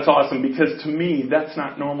 that's awesome, because to me, that's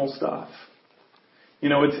not normal stuff.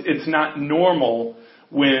 It's not normal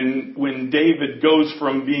when David goes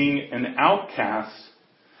from being an outcast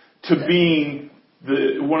to being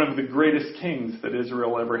one of the greatest kings that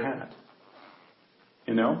Israel ever had.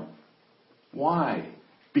 Why?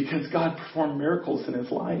 Because God performed miracles in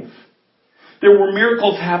his life. There were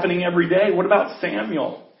miracles happening every day. What about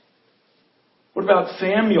Samuel? What about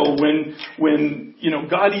Samuel when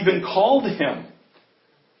God even called him?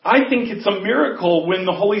 I think it's a miracle when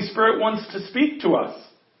the Holy Spirit wants to speak to us.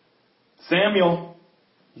 Samuel,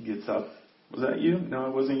 he gets up. Was that you? No,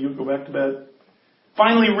 it wasn't you. Go back to bed.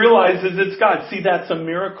 Finally realizes it's God. See, that's a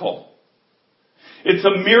miracle. It's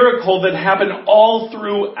a miracle that happened all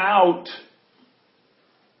throughout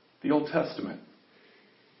the Old Testament.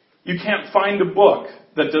 You can't find a book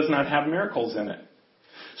that does not have miracles in it.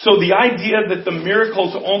 So the idea that the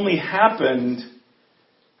miracles only happened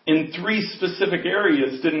in 3 specific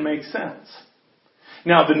areas didn't make sense.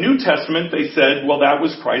 Now, the New Testament, they said, well, that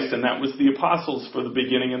was Christ and that was the apostles for the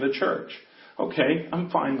beginning of the church. Okay, I'm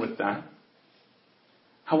fine with that.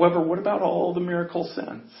 However, what about all the miracles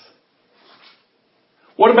since?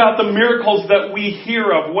 What about the miracles that we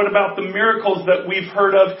hear of? What about the miracles that we've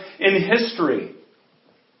heard of in history?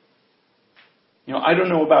 I don't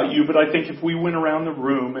know about you, but I think if we went around the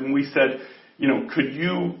room and we said,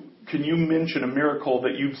 can you mention a miracle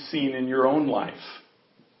that you've seen in your own life?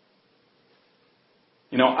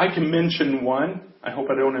 I can mention one. I hope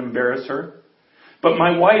I don't embarrass her. But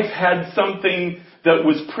my wife had something that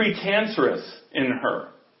was precancerous in her.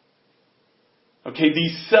 Okay,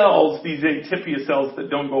 these cells, these atypia cells that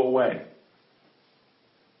don't go away.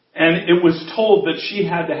 And it was told that she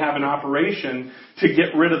had to have an operation to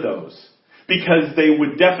get rid of those. Because they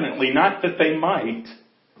would definitely, not that they might,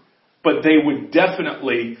 but they would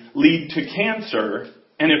definitely lead to cancer,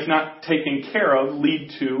 and if not taken care of,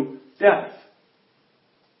 lead to death.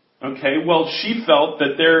 Okay, well, she felt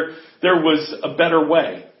that there was a better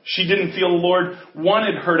way. She didn't feel the Lord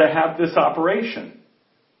wanted her to have this operation.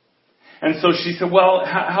 And so she said, well,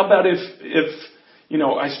 how about if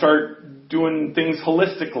I start doing things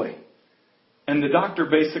holistically? And the doctor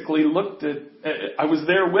basically looked at, I was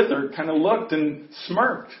there with her, kind of looked and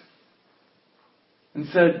smirked. And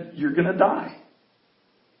said, you're going to die.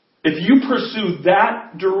 If you pursue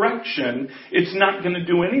that direction, it's not going to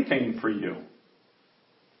do anything for you.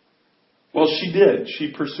 Well, she did.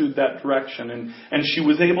 She pursued that direction. And she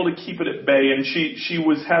was able to keep it at bay. And she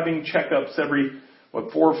was having checkups every, 4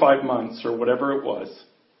 or 5 months or whatever it was.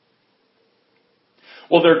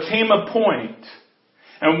 Well, there came a point,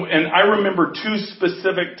 and I remember 2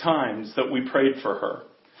 specific times that we prayed for her.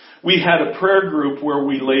 We had a prayer group where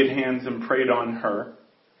we laid hands and prayed on her.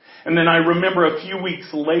 And then I remember a few weeks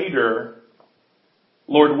later,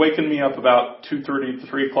 Lord waking me up about 2:30 to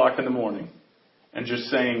 3 o'clock in the morning and just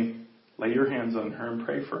saying, lay your hands on her and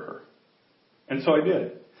pray for her. And so I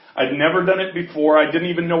did. I'd never done it before. I didn't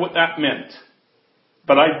even know what that meant.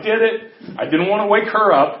 But I did it. I didn't want to wake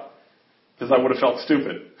her up because I would have felt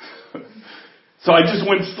stupid. So I just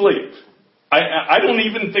went to sleep. I don't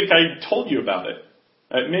even think I told you about it.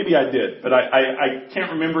 Maybe I did, but I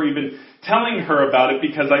can't remember even telling her about it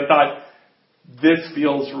because I thought, this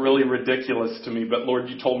feels really ridiculous to me, but Lord,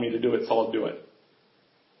 you told me to do it, so I'll do it.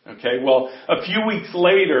 Okay, well, a few weeks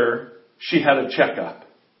later, she had a checkup.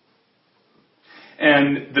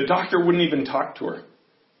 And the doctor wouldn't even talk to her.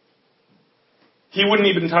 He wouldn't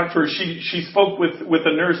even talk to her. She spoke with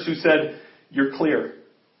a nurse who said, you're clear.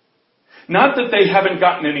 Not that they haven't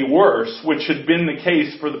gotten any worse, which had been the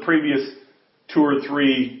case for the previous 2 or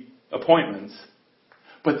 3 appointments,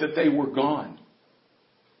 but that they were gone.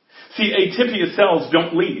 See, atypia cells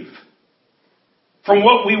don't leave. From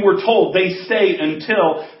what we were told, they stay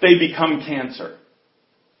until they become cancer.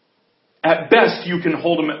 At best, you can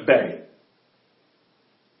hold them at bay.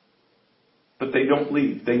 But they don't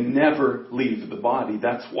leave. They never leave the body.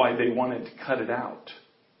 That's why they wanted to cut it out.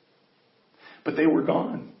 But they were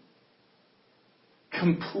gone.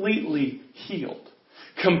 Completely healed.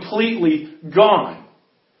 Completely gone.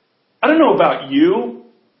 I don't know about you,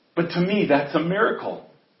 but to me, that's a miracle.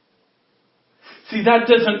 See, that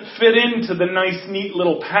doesn't fit into the nice, neat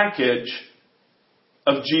little package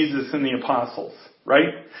of Jesus and the apostles,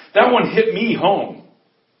 right? That one hit me home.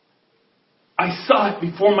 I saw it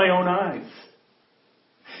before my own eyes.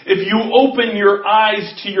 If you open your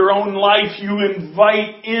eyes to your own life, you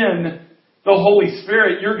invite in the Holy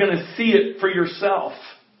Spirit, you're going to see it for yourself.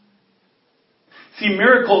 See,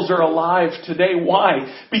 miracles are alive today.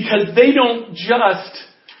 Why? Because they don't just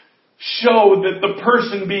show that the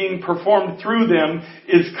person being performed through them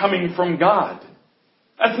is coming from God.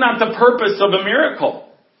 That's not the purpose of a miracle.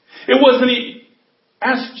 It wasn't.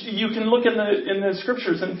 You can look in the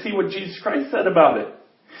scriptures and see what Jesus Christ said about it.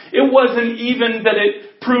 It wasn't even that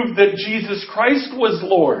it proved that Jesus Christ was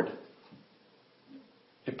Lord.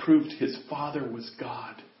 It proved His Father was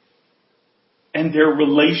God. And their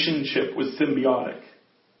relationship was symbiotic.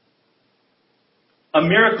 A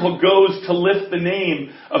miracle goes to lift the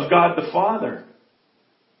name of God the Father.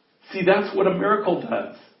 See, that's what a miracle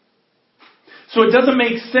does. So it doesn't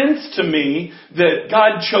make sense to me that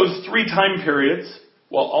God chose 3 time periods.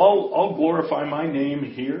 Well, I'll glorify my name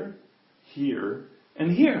here, here,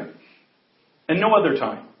 and here. And no other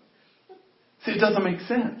time. See, it doesn't make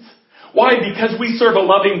sense. Why? Because we serve a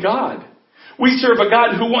loving God. We serve a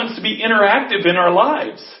God who wants to be interactive in our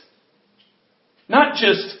lives. Not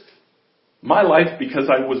just my life because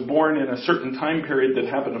I was born in a certain time period that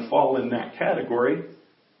happened to fall in that category.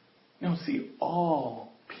 No, see,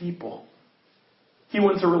 all people. He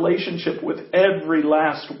wants a relationship with every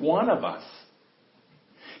last one of us.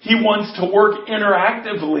 He wants to work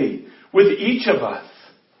interactively with each of us.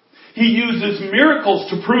 He uses miracles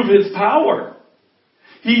to prove His power.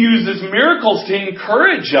 He uses miracles to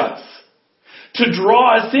encourage us, to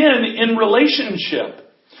draw us in relationship.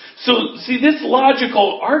 So, see, this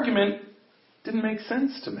logical argument didn't make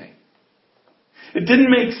sense to me. It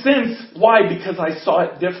didn't make sense. Why? Because I saw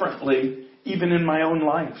it differently, even in my own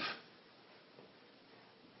life.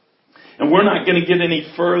 And we're not going to get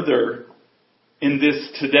any further in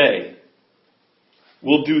this today.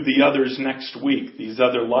 We'll do the others next week, these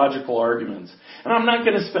other logical arguments. And I'm not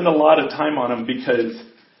going to spend a lot of time on them because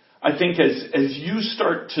I think as you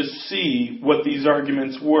start to see what these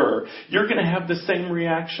arguments were, you're going to have the same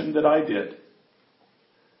reaction that I did.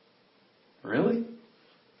 Really?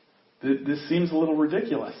 This seems a little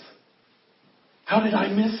ridiculous. How did I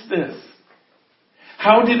miss this?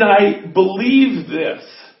 How did I believe this?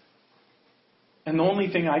 And the only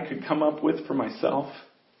thing I could come up with for myself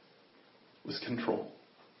was control.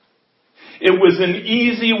 It was an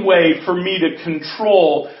easy way for me to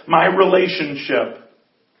control my relationship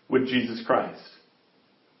with Jesus Christ.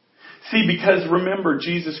 See, because remember,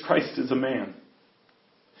 Jesus Christ is a man.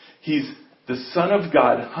 He's the Son of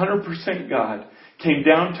God, 100% God, came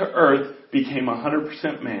down to earth, became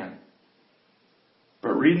 100% man.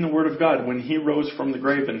 But reading the Word of God, when He rose from the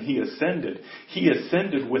grave and He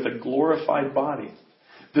ascended with a glorified body.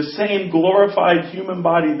 The same glorified human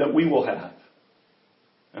body that we will have.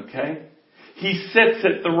 Okay? He sits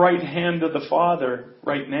at the right hand of the Father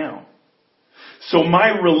right now. So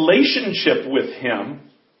my relationship with Him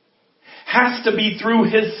has to be through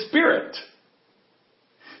His Spirit.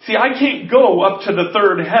 See, I can't go up to the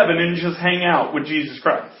third heaven and just hang out with Jesus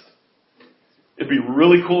Christ. It'd be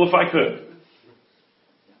really cool if I could.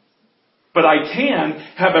 But I can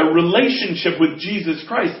have a relationship with Jesus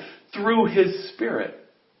Christ through His Spirit.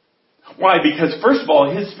 Why? Because first of all,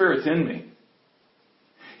 His Spirit's in me.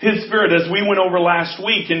 His Spirit, as we went over last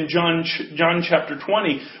week in John chapter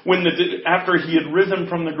 20, after He had risen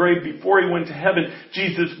from the grave, before He went to heaven,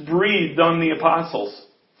 Jesus breathed on the apostles.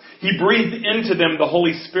 He breathed into them the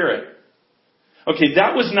Holy Spirit. Okay,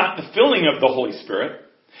 that was not the filling of the Holy Spirit.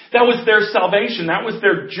 That was their salvation. That was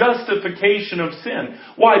their justification of sin.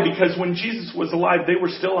 Why? Because when Jesus was alive, they were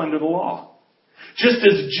still under the law. Just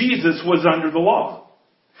as Jesus was under the law.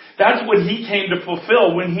 That's what He came to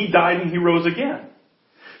fulfill when He died and He rose again.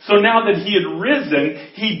 So now that He had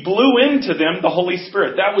risen, He blew into them the Holy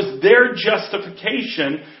Spirit. That was their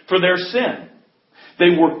justification for their sin.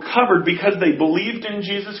 They were covered because they believed in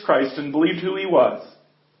Jesus Christ and believed who He was.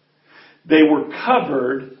 They were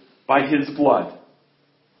covered by His blood.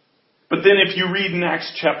 But then if you read in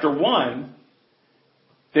Acts chapter 1,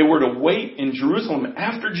 they were to wait in Jerusalem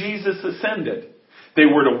after Jesus ascended. They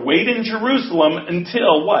were to wait in Jerusalem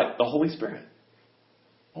until what? The Holy Spirit.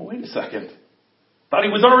 Oh, wait a second. Thought he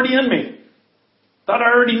was already in me. Thought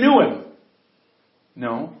I already knew him.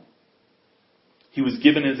 No. He was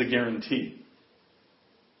given as a guarantee.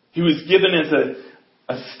 He was given as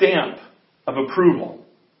a stamp of approval.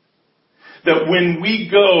 That when we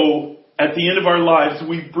go at the end of our lives,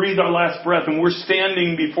 we breathe our last breath and we're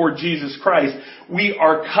standing before Jesus Christ, we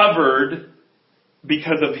are covered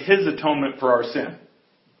because of His atonement for our sin.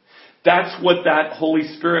 That's what that Holy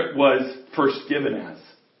Spirit was first given as.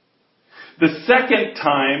 The second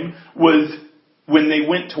time was when they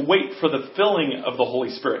went to wait for the filling of the Holy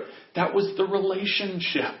Spirit. That was the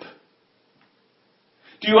relationship.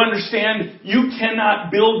 Do you understand? You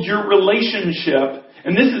cannot build your relationship,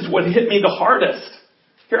 and this is what hit me the hardest.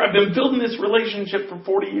 Here, I've been building this relationship for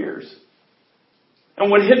 40 years. And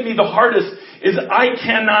what hit me the hardest is I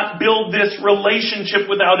cannot build this relationship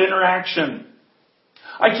without interaction.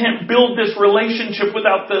 I can't build this relationship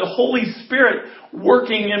without the Holy Spirit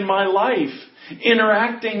working in my life,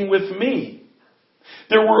 interacting with me.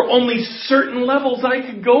 There were only certain levels I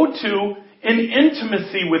could go to in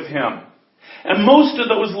intimacy with Him. And most of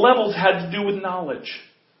those levels had to do with knowledge.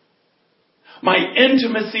 My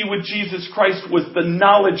intimacy with Jesus Christ was the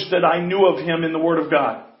knowledge that I knew of Him in the Word of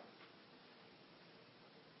God.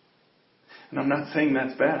 And I'm not saying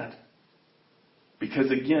that's bad.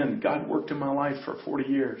 Because again, God worked in my life for 40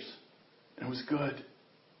 years. And it was good.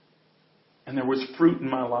 And there was fruit in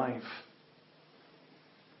my life.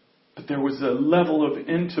 But there was a level of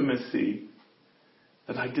intimacy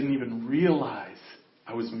that I didn't even realize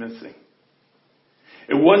I was missing.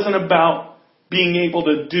 It wasn't about being able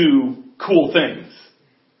to do cool things.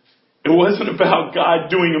 It wasn't about God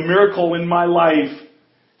doing a miracle in my life,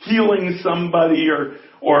 healing somebody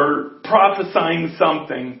or prophesying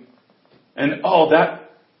something. And, that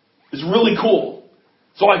is really cool.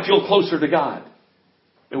 So I feel closer to God.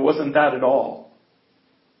 It wasn't that at all.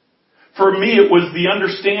 For me, it was the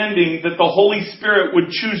understanding that the Holy Spirit would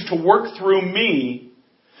choose to work through me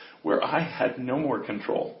where I had no more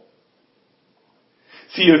control.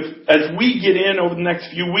 See, as we get in over the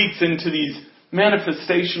next few weeks into these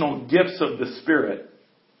manifestational gifts of the Spirit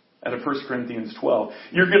out of 1 Corinthians 12,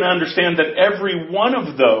 you're going to understand that every one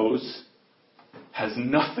of those has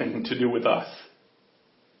nothing to do with us,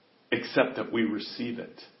 except that we receive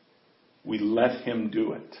it. We let Him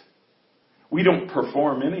do it. We don't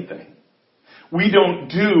perform anything. We don't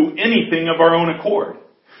do anything of our own accord.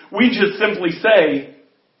 We just simply say,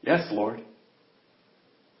 yes, Lord,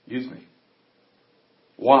 use me.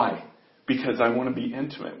 Why? Because I want to be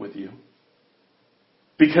intimate with You.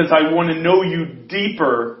 Because I want to know You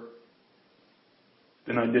deeper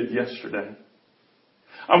than I did yesterday.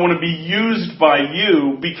 I want to be used by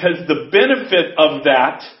You because the benefit of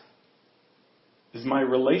that is my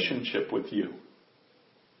relationship with You.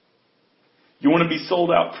 You want to be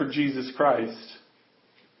sold out for Jesus Christ,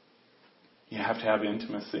 you have to have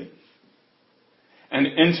intimacy. And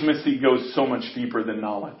intimacy goes so much deeper than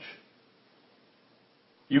knowledge.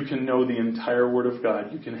 You can know the entire Word of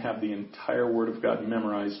God. You can have the entire Word of God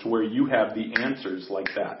memorized to where you have the answers like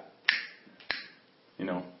that.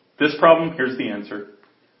 This problem, here's the answer.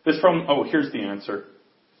 This problem, here's the answer.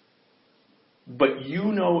 But you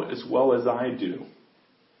know as well as I do,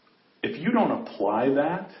 if you don't apply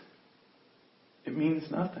that, it means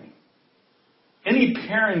nothing. Any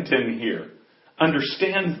parent in here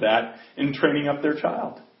understands that in training up their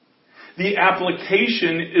child. The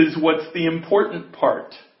application is what's the important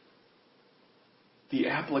part. The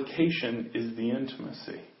application is the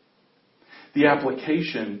intimacy. The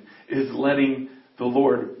application is letting the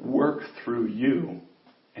Lord work through you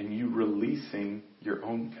and you releasing your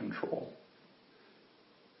own control.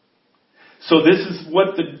 So this is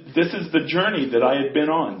the journey that I had been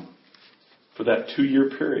on for that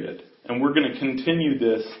 2-year period. And we're going to continue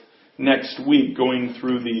this next week going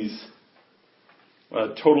through these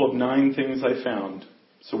total of 9 things I found.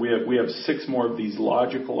 So we have 6 more of these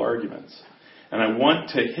logical arguments. And I want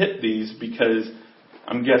to hit these because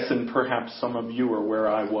I'm guessing perhaps some of you are where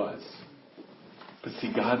I was. But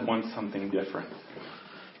see, God wants something different.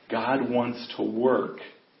 God wants to work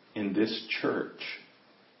in this church.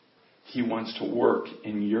 He wants to work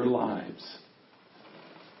in your lives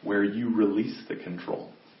where you release the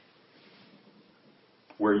control.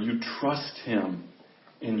 Where you trust Him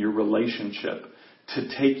in your relationship to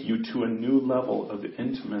take you to a new level of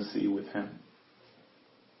intimacy with Him.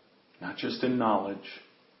 Not just in knowledge,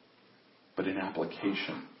 but in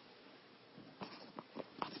application.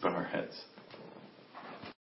 Let's bow our heads.